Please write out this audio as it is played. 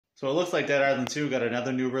So it looks like Dead Island 2 got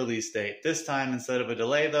another new release date. This time, instead of a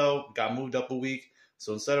delay, though, got moved up a week.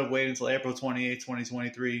 So instead of waiting until April 28,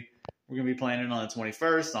 2023, we're going to be playing it on the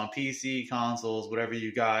 21st on PC, consoles, whatever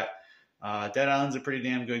you got. Dead Island's a pretty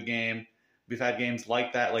damn good game. We've had games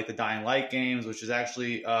like that, like the Dying Light games, which is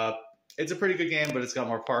actually, it's a pretty good game, but it's got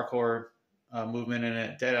more parkour movement in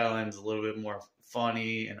it. Dead Island's a little bit more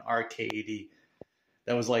funny and arcadey.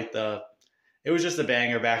 That was like it was just a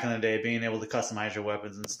banger back in the day, being able to customize your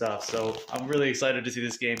weapons and stuff. So I'm really excited to see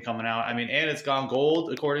this game coming out. I mean, and it's gone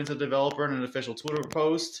gold, according to the developer in an official Twitter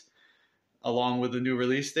post, along with the new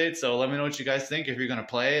release date. So let me know what you guys think if you're going to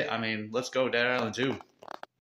play it. I mean, let's go Dead Island 2.